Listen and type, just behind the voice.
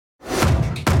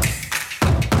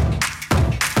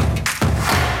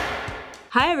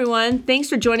Hi, everyone. Thanks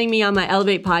for joining me on my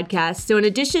Elevate podcast. So in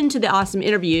addition to the awesome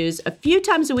interviews, a few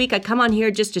times a week I come on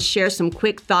here just to share some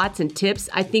quick thoughts and tips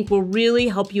I think will really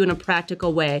help you in a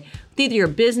practical way with either your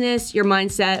business, your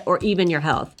mindset, or even your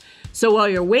health. So while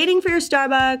you're waiting for your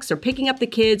Starbucks or picking up the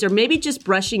kids or maybe just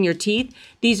brushing your teeth,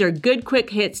 these are good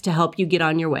quick hits to help you get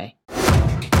on your way.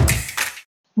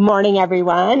 Morning,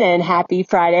 everyone, and happy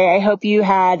Friday. I hope you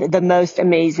had the most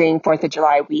amazing 4th of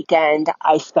July weekend.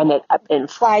 I spent it up in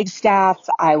Flagstaff.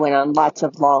 I went on lots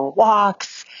of long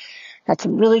walks, had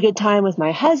some really good time with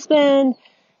my husband.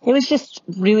 It was just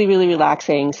really, really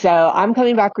relaxing. So I'm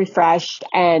coming back refreshed,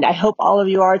 and I hope all of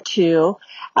you are too.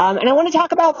 And I want to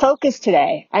talk about focus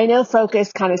today. I know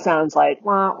focus kind of sounds like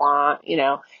wah,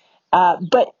 wah,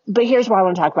 but here's why I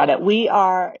want to talk about it. We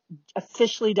are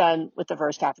officially done with the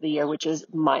first half of the year, which is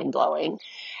mind blowing.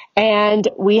 And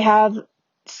we have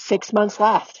 6 months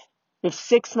left. We have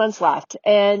 6 months left.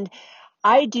 And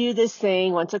I do this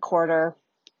thing once a quarter.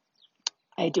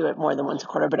 I do it more than once a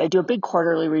quarter, but I do a big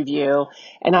quarterly review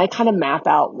and I kind of map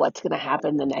out what's going to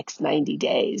happen the next 90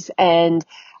 days. And,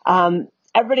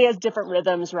 everybody has different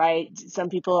rhythms, right? Some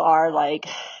people are like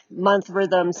month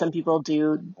rhythms. Some people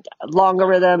do longer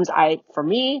rhythms. For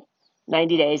me,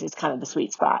 90 days is kind of the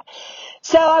sweet spot.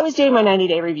 So I was doing my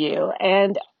 90-day review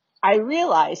and I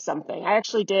realized something. I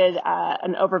actually did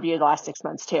an overview of the last 6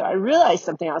 months too. I realized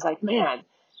something. I was like, man,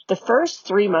 the first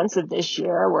 3 months of this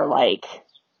year were like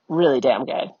really damn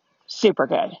good, super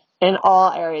good in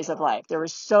all areas of life. There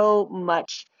was so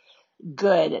much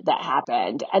good that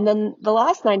happened. And then the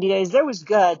last 90 days, there was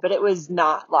good, but it was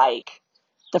not like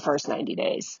the first 90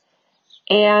 days.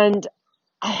 And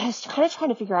I was kind of trying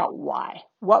to figure out why.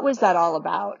 What was that all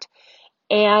about?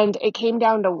 And it came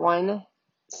down to one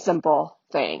simple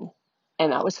thing,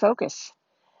 and that was focus.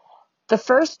 The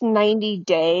first 90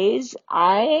 days,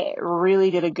 I really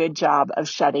did a good job of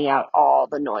shutting out all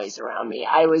the noise around me.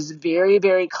 I was very,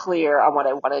 very clear on what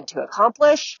I wanted to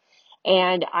accomplish,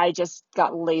 and I just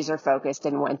got laser focused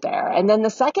and went there. And then the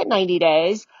second 90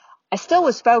 days, I still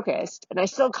was focused and I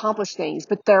still accomplished things,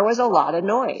 but there was a lot of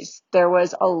noise. There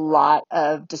was a lot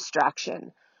of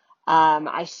distraction.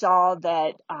 I saw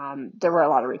that there were a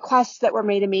lot of requests that were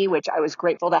made of me, which I was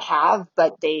grateful to have,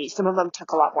 but some of them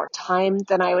took a lot more time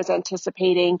than I was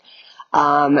anticipating. They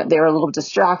were a little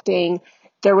distracting.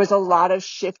 There was a lot of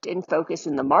shift in focus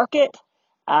in the market,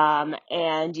 and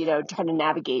trying to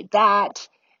navigate that.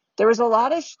 There was a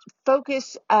lot of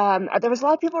focus. There was a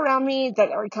lot of people around me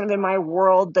that are kind of in my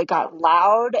world that got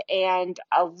loud and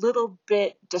a little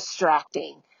bit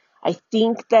distracting. I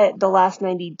think that the last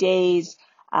 90 days,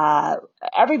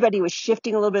 everybody was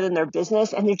shifting a little bit in their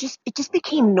business and it just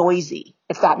became noisy,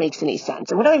 if that makes any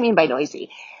sense. And what do I mean by noisy?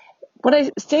 When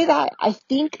I say that, I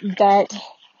think that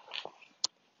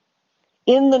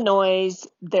in the noise,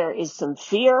 there is some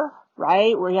fear,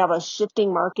 right? We have a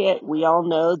shifting market. We all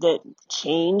know that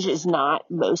change is not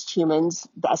most humans'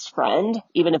 best friend.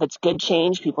 Even if it's good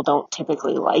change, people don't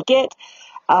typically like it.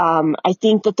 I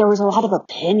think that there was a lot of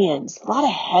opinions, a lot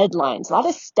of headlines, a lot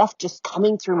of stuff just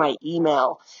coming through my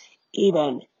email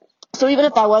even. So even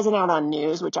if I wasn't out on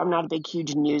news, which I'm not a big,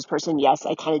 huge news person, yes,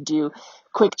 I kind of do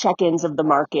quick check-ins of the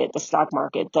market, the stock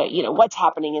market, what's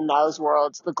happening in those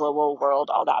worlds, the global world,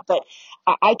 all that. But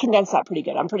I condense that pretty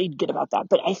good. I'm pretty good about that.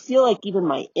 But I feel like even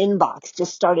my inbox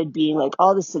just started being like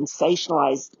all this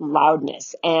sensationalized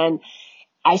loudness. And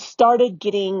I started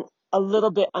getting a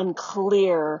little bit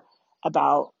unclear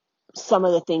about some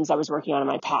of the things I was working on in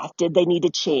my path. Did they need to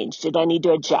change? Did I need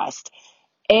to adjust?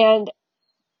 And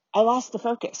I lost the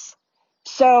focus.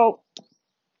 So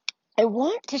I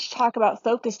want to talk about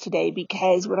focus today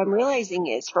because what I'm realizing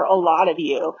is for a lot of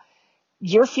you,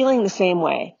 you're feeling the same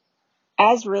way.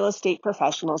 As real estate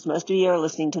professionals, most of you are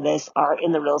listening to this are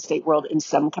in the real estate world in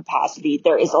some capacity.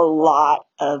 There is a lot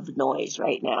of noise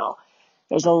right now.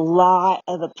 There's a lot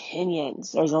of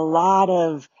opinions. There's a lot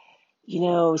of,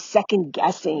 second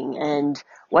guessing and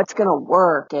what's going to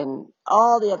work and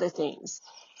all the other things.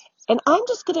 And I'm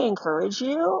just going to encourage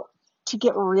you to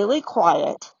get really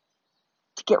quiet,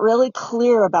 to get really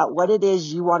clear about what it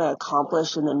is you want to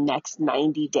accomplish in the next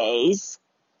 90 days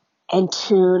and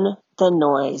tune the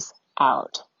noise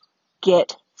out.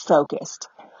 Get focused.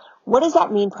 What does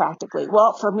that mean practically?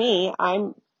 Well, for me,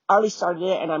 I'm already started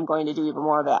it and I'm going to do even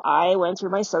more of it. I went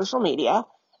through my social media,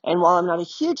 and while I'm not a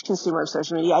huge consumer of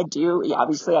social media,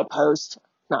 obviously I post,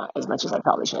 not as much as I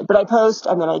probably should, but I post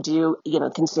and then I do,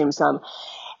 consume some.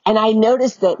 And I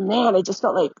noticed that, man, I just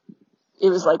felt like it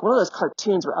was like one of those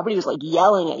cartoons where everybody was like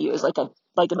yelling at you. It was like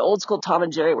an old school Tom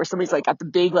and Jerry where somebody's like got the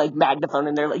big like magnaphone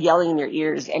and they're like yelling in your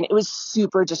ears. And it was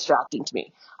super distracting to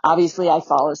me. Obviously I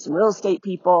follow some real estate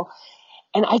people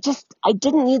And I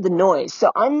didn't need the noise.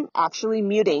 So I'm actually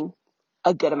muting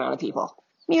a good amount of people.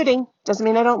 Muting doesn't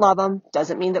mean I don't love them.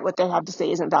 Doesn't mean that what they have to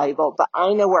say isn't valuable, but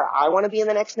I know where I want to be in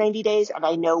the next 90 days and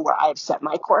I know where I've set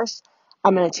my course.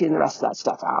 I'm going to tune the rest of that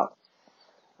stuff out.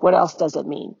 What else does it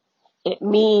mean? It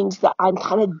means that I'm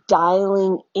kind of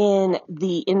dialing in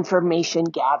the information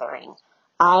gathering.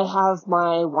 I have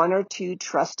my one or two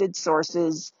trusted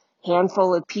sources,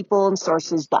 handful of people and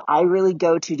sources that I really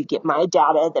go to get my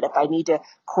data, that if I need to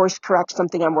course correct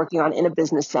something I'm working on in a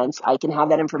business sense, I can have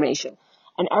that information.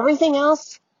 And everything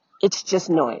else, it's just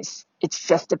noise. It's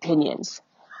just opinions.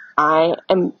 I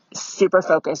am super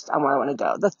focused on where I want to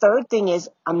go. The third thing is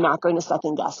I'm not going to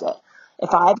second guess it.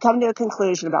 If I've come to a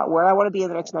conclusion about where I want to be in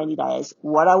the next 90 days,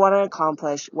 what I want to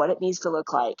accomplish, what it needs to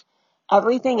look like,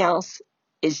 everything else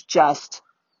is just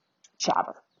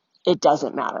chatter. It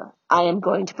doesn't matter. I am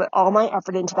going to put all my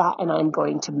effort into that and I'm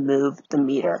going to move the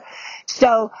meter.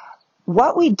 So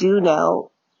what we do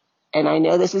know, and I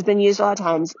know this has been used a lot of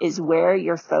times, is where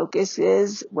your focus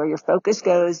is, where your focus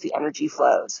goes, the energy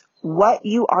flows. What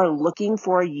you are looking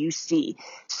for, you see.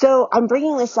 So I'm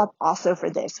bringing this up also for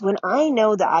this. When I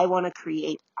know that I want to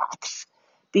create X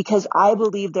because I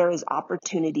believe there is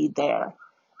opportunity there,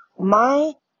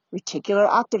 my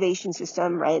reticular activation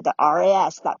system, right, the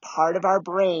RAS, that part of our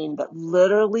brain that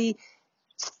literally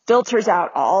filters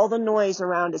out all the noise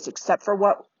around us except for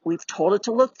what we've told it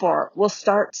to look for, will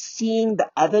start seeing the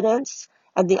evidence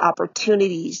and the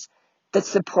opportunities that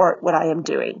support what I am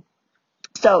doing.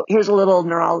 So here's a little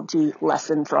neurology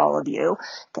lesson for all of you,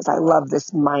 because I love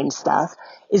this mind stuff,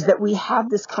 is that we have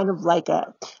this kind of like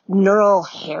a neural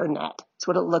hairnet. It's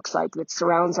what it looks like that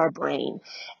surrounds our brain.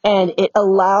 And it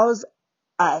allows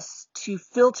us to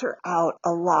filter out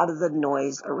a lot of the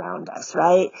noise around us,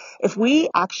 right? If we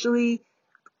actually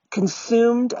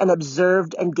consumed and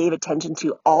observed and gave attention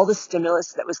to all the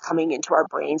stimulus that was coming into our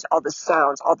brains, all the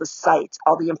sounds, all the sights,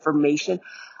 all the information,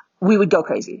 we would go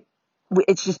crazy.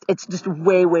 It's just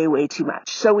way, way, way too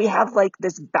much. So we have like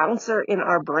this bouncer in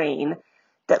our brain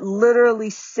that literally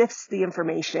sifts the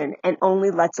information and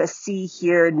only lets us see,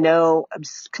 hear, know,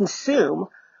 consume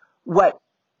what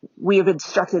we have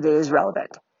instructed it is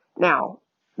relevant. Now,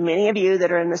 many of you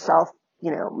that are in the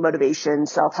motivation,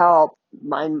 self-help,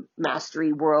 mind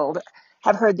mastery world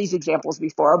have heard these examples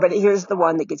before, but here's the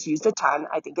one that gets used a ton.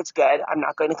 I think it's good. I'm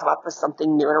not going to come up with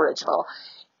something new and original.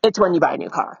 It's when you buy a new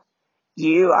car.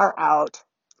 You are out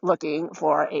looking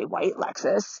for a white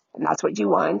Lexus, and that's what you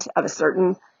want, of a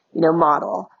certain,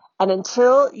 model. And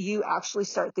until you actually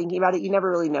start thinking about it, you never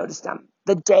really notice them.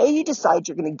 The day you decide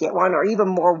you're going to get one, or even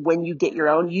more when you get your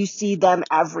own, you see them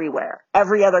everywhere.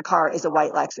 Every other car is a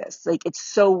white Lexus. Like, it's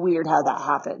so weird how that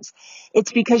happens.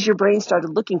 It's because your brain started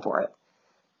looking for it.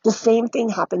 The same thing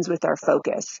happens with our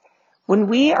focus. When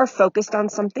we are focused on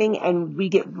something and we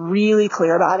get really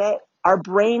clear about it, our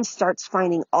brain starts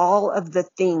finding all of the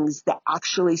things that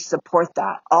actually support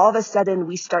that. All of a sudden,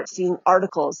 we start seeing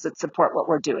articles that support what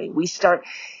we're doing. We start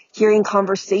hearing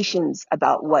conversations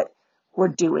about what we're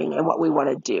doing and what we want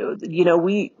to do.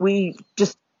 We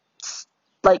just,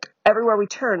 like, everywhere we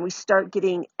turn, we start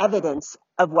getting evidence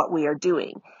of what we are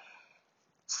doing.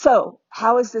 So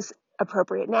how is this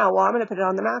appropriate now? Well, I'm going to put it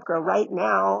on the macro. Right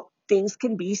now, things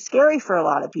can be scary for a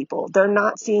lot of people. They're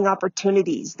not seeing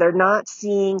opportunities. They're not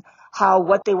seeing how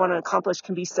what they want to accomplish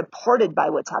can be supported by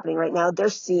what's happening right now. They're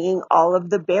seeing all of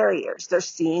the barriers. They're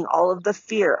seeing all of the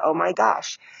fear. Oh my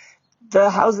gosh, the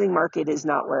housing market is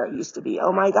not where it used to be.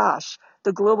 Oh my gosh,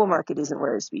 the global market isn't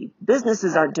where it used to be.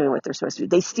 Businesses aren't doing what they're supposed to do.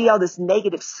 They see all this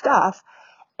negative stuff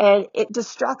and it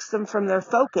distracts them from their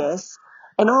focus.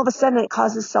 And all of a sudden it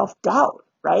causes self-doubt,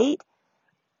 right?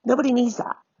 Nobody needs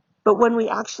that. But when we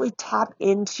actually tap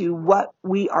into what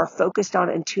we are focused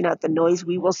on and tune out the noise,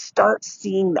 we will start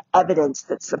seeing the evidence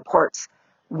that supports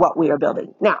what we are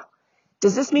building. Now,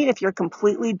 does this mean if you're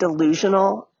completely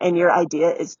delusional and your idea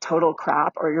is total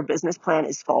crap or your business plan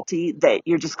is faulty that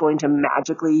you're just going to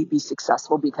magically be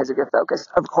successful because of your focus?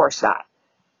 Of course not.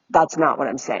 That's not what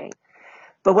I'm saying.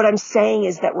 But what I'm saying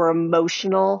is that we're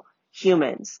emotional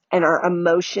humans and our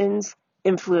emotions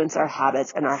influence our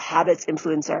habits and our habits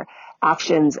influence our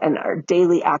actions and our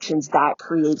daily actions. That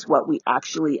creates what we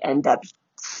actually end up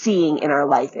seeing in our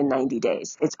life in 90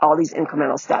 days. It's all these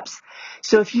incremental steps.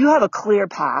 So if you have a clear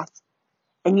path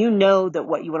and you know that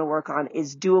what you want to work on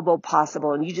is doable,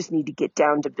 possible, and you just need to get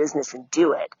down to business and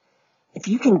do it, if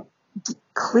you can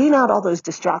clean out all those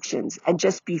distractions and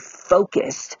just be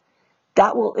focused,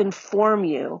 that will inform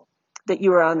you that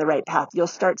you are on the right path. You'll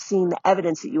start seeing the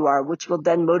evidence that you are, which will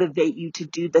then motivate you to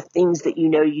do the things that you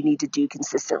know you need to do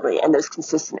consistently. And those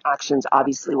consistent actions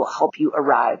obviously will help you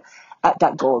arrive at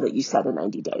that goal that you set in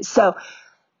 90 days. So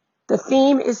the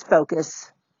theme is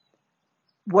focus.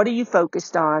 What are you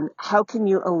focused on? How can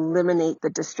you eliminate the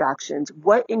distractions?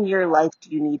 What in your life do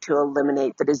you need to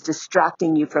eliminate that is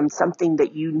distracting you from something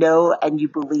that you know and you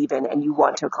believe in and you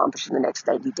want to accomplish in the next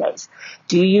 90 days?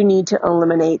 Do you need to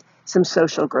eliminate some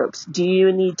social groups? Do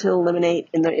you need to eliminate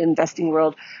in the investing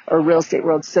world or real estate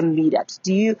world some meetups?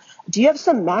 Do you have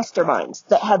some masterminds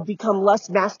that have become less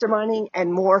masterminding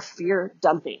and more fear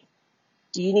dumping?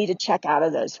 Do you need to check out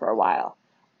of those for a while?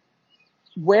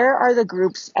 Where are the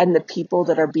groups and the people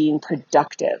that are being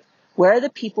productive? Where are the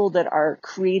people that are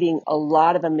creating a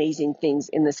lot of amazing things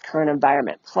in this current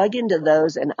environment? Plug into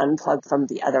those and unplug from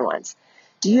the other ones.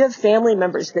 Do you have family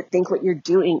members that think what you're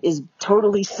doing is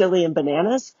totally silly and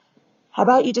bananas? How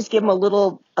about you just give them a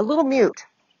little mute,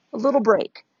 a little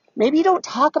break? Maybe you don't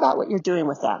talk about what you're doing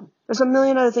with them. There's a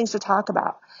million other things to talk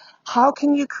about. How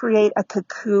can you create a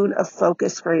cocoon of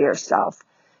focus for yourself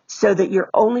so that you're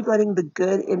only letting the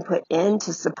good input in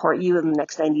to support you in the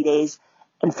next 90 days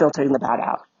and filtering the bad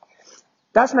out?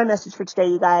 That's my message for today,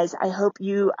 you guys. I hope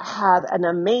you have an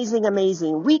amazing,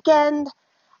 amazing weekend.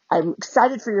 I'm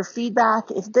excited for your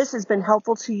feedback. If this has been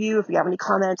helpful to you, if you have any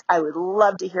comments, I would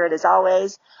love to hear it as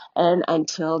always. And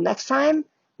until next time,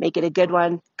 make it a good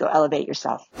one. Go elevate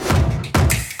yourself.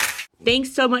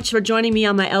 Thanks so much for joining me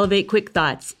on my Elevate Quick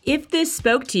Thoughts. If this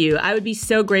spoke to you, I would be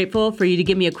so grateful for you to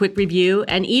give me a quick review,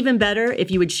 and even better if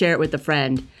you would share it with a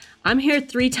friend. I'm here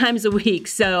 3 times a week,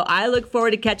 so I look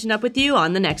forward to catching up with you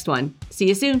on the next one. See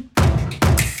you soon.